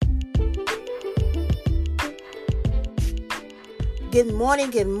Good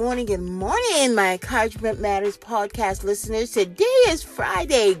morning, my Encouragement Matters podcast listeners. Today is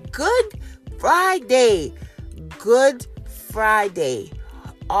Friday. Good Friday.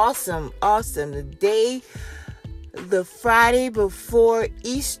 Awesome. The Friday before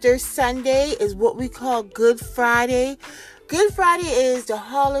Easter Sunday is what we call Good Friday. Good Friday is a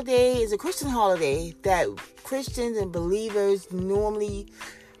Christian holiday that Christians and believers normally,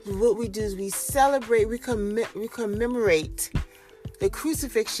 what we do is we celebrate, we commemorate the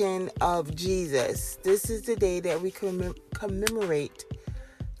crucifixion of Jesus. This is the day that we commemorate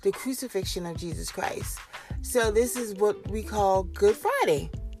the crucifixion of Jesus Christ. So this is what we call Good Friday,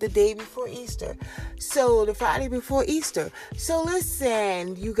 the day before Easter. So the Friday before Easter. So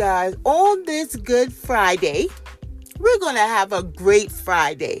listen, you guys, on this Good Friday, we're going to have a great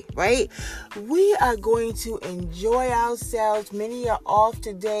Friday, right? We are going to enjoy ourselves. Many are off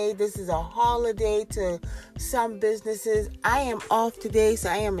today. This is a holiday to some businesses. I am off today, so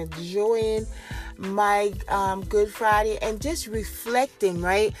I am enjoying my Good Friday and just reflecting,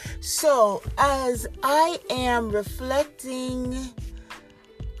 right? So as I am reflecting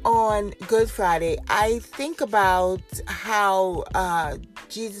on Good Friday, I think about how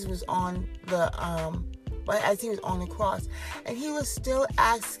Jesus was on as he was on the cross, and he was still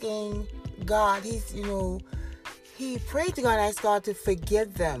asking God. He prayed to God and asked God to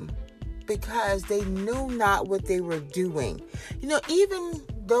forgive them because they knew not what they were doing. Even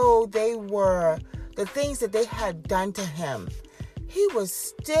though they were the things that they had done to him, he was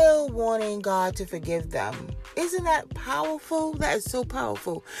still wanting God to forgive them. Isn't that powerful? That is so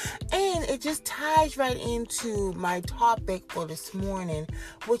powerful. And it just ties right into my topic for this morning,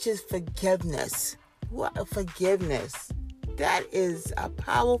 which is forgiveness. What forgiveness? That is a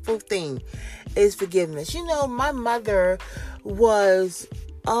powerful thing, is forgiveness. My mother was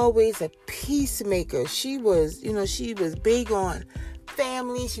always a peacemaker. She was big on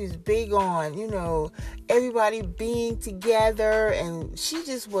family. She was big on, everybody being together. And she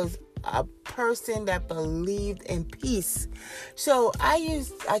just was a person that believed in peace. So I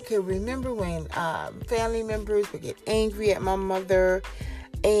could remember when family members would get angry at my mother,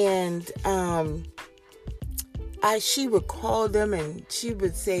 and she would call them and she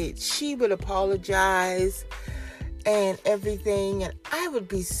would say she would apologize and everything. And I would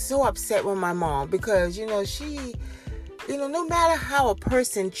be so upset with my mom because, she, no matter how a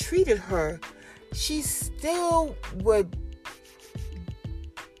person treated her, she still would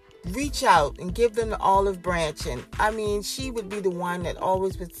reach out and give them the olive branch. And she would be the one that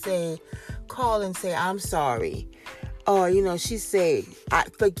always would call and say, I'm sorry. Or, she'd say,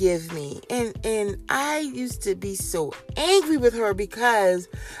 forgive me. And I used to be so angry with her because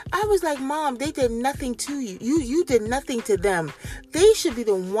I was like, Mom, they did nothing to you. You did nothing to them. They should be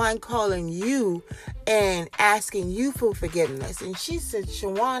the one calling you and asking you for forgiveness. And she said,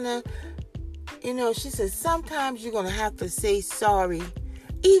 Shawana, she said, sometimes you're going to have to say sorry,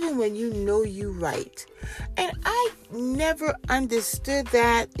 even when you know you're right. And I never understood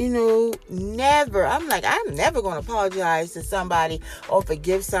that, never. I'm like, I'm never going to apologize to somebody or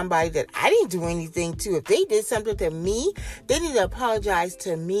forgive somebody that I didn't do anything to. If they did something to me, they need to apologize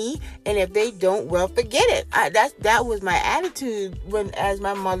to me. And if they don't, well, forget it. That was my attitude as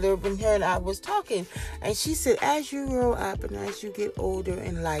my mother, when her and I was talking. And she said, as you grow up and as you get older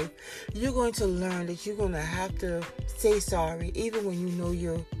in life, you're going to learn that you're going to have to say sorry, even when you know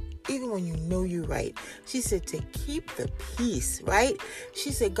you're right. She said to keep the peace, right?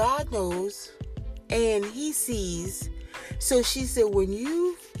 She said God knows and he sees. So she said when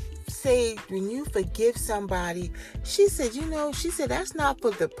you forgive somebody, she said, that's not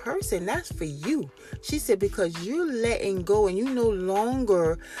for the person, that's for you. She said, because you're letting go and you no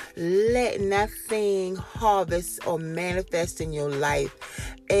longer let nothing harvest or manifest in your life.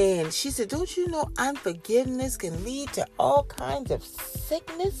 And she said, don't you know unforgiveness can lead to all kinds of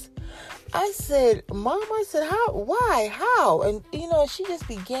sickness? I said, Mom, how? Why? How? And, she just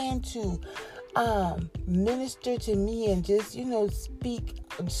began to minister to me and just, speak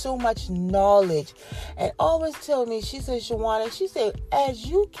so much knowledge and always tell me, she said, Shawana, she said, as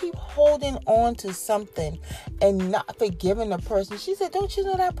you keep holding on to something and not forgiving the person, she said, don't you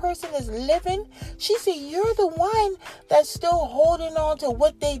know that person is living? She said, you're the one that's still holding on to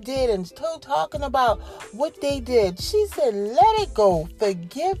what they did and still talking about what they did. She said, let it go.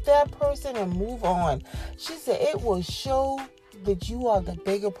 Forgive that person and move on. She said, it will show that you are the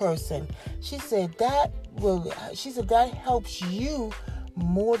bigger person. She said that helps you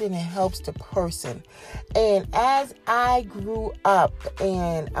more than it helps the person. And as I grew up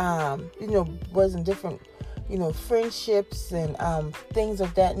and was in different friendships and things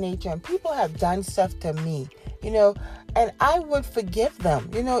of that nature. And people have done stuff to me, and I would forgive them,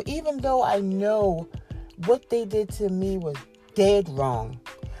 even though I know what they did to me was dead wrong.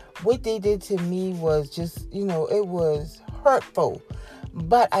 What they did to me was just, it was hurtful.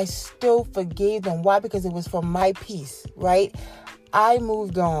 But I still forgave them. Why? Because it was for my peace, right? I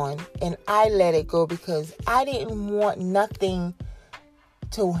moved on and I let it go because I didn't want nothing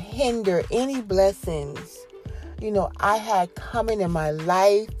to hinder any blessings, I had coming in my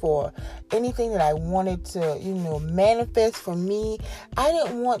life, or anything that I wanted to, manifest for me. I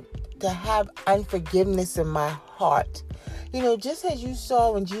didn't want to have unforgiveness in my heart. Just as you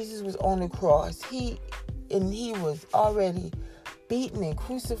saw when Jesus was on the cross, he was already beaten and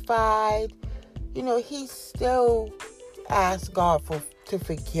crucified. He still asked God to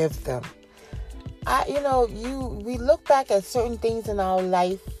forgive them. We look back at certain things in our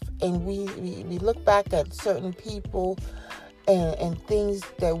life, and we look back at certain people and things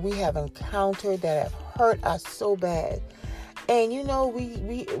that we have encountered that have hurt us so bad. And,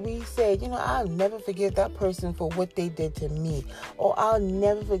 we said, I'll never forgive that person for what they did to me. Or I'll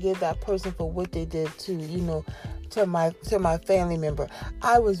never forgive that person for what they did to my family member.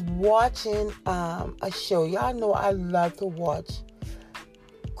 I was watching a show. Y'all know I love to watch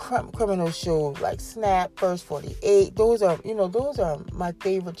criminal shows like Snap, First 48. Those are my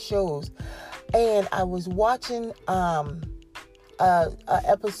favorite shows. And I was watching a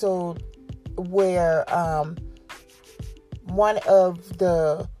episode where one of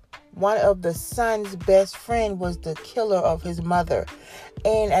the son's best friend was the killer of his mother.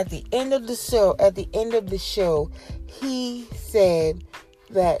 And at the end of the show, he said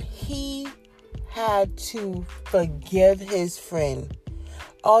that he had to forgive his friend.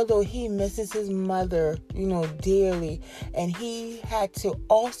 Although he misses his mother, dearly, and he had to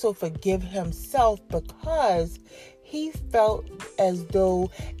also forgive himself because he felt as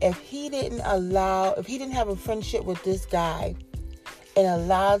though if he didn't have a friendship with this guy and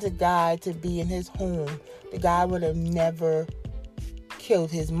allowed the guy to be in his home, the guy would have never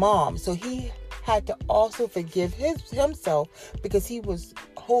killed his mom. So he had to also forgive himself because he was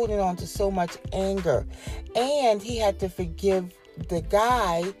holding on to so much anger. And he had to forgive the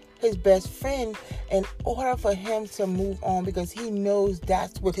guy, his best friend, in order for him to move on, because he knows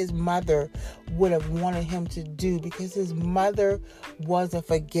that's what his mother would have wanted him to do, because his mother was a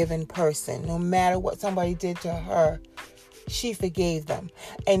forgiving person. No matter what somebody did to her, she forgave them.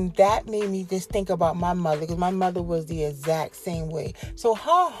 And that made me just think about my mother, because my mother was the exact same way. So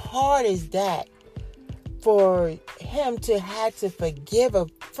how hard is that for him to have to forgive a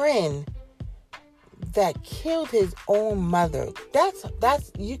friend that killed his own mother? That's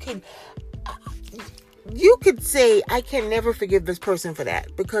you could say, I can never forgive this person for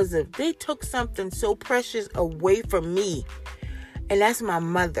that, because if they took something so precious away from me, and that's my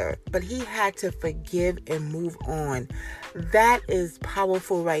mother, but he had to forgive and move on. That is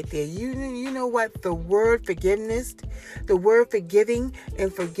powerful right there. You know what? The word forgiveness, the word forgiving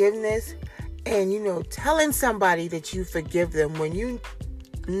and forgiveness, and telling somebody that you forgive them when you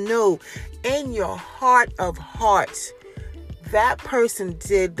know in your heart of hearts that person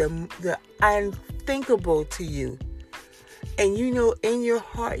did the unthinkable to you, and in your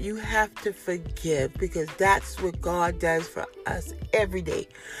heart you have to forgive, because that's what God does for us every day.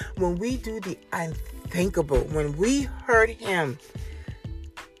 When we do the unthinkable, when we hurt him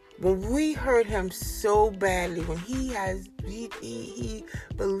so badly, when he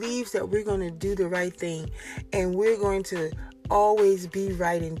believes that we're going to do the right thing and we're going to always be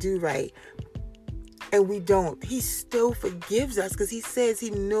right and do right, and we don't, he still forgives us, because he says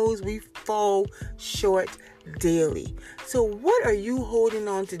he knows we fall short daily. So what are you holding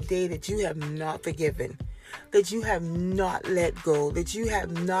on today that you have not forgiven, that you have not let go, that you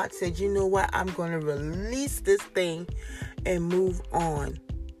have not said, you know what, I'm going to release this thing and move on?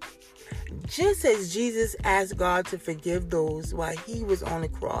 Just as Jesus asked God to forgive those while he was on the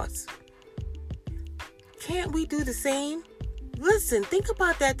cross, can't we do the same? Listen, think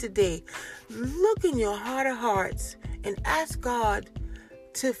about that today. Look in your heart of hearts and ask God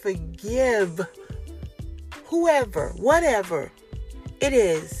to forgive whoever, whatever it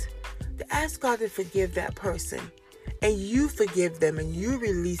is. To ask God to forgive that person. And you forgive them and you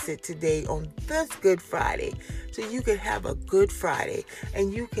release it today on this Good Friday. So you can have a Good Friday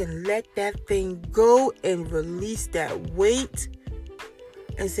and you can let that thing go and release that weight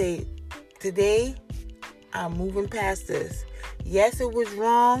and say, today I'm moving past this. Yes, it was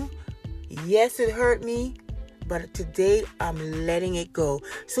wrong. Yes, it hurt me. but today I'm letting it go.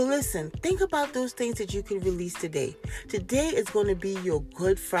 So listen, think about those things that you can release today. Today is going to be your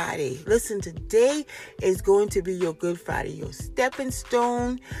Good Friday. Listen, today is going to be your Good Friday, your stepping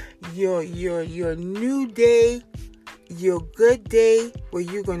stone, your new day, your good day where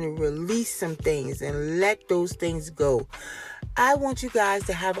you're going to release some things and let those things go. I want you guys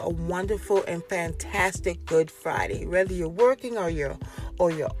to have a wonderful and fantastic Good Friday. Whether you're working or you're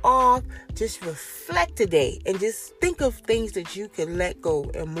off, just reflect today and just think of things that you can let go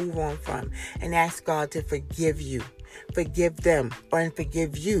and move on from, and ask God to forgive you, forgive them, and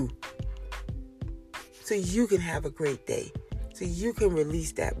forgive you, so you can have a great day, so you can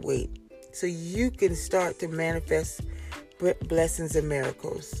release that weight, so you can start to manifest blessings and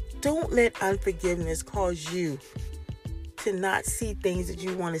miracles. Don't let unforgiveness cause you to not see things that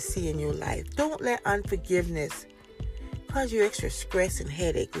you want to see in your life. Don't let unforgiveness cause you extra stress and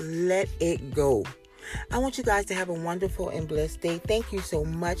headache. Let it go. I want you guys to have a wonderful and blessed day. Thank you so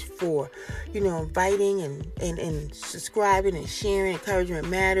much for, inviting and subscribing and sharing Encouragement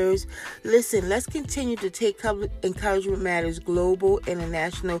Matters. Listen, let's continue to take Encouragement Matters global,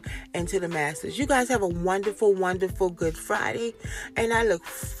 international, and to the masses. You guys have a wonderful, wonderful Good Friday, and I look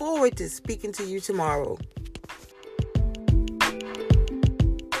forward to speaking to you tomorrow.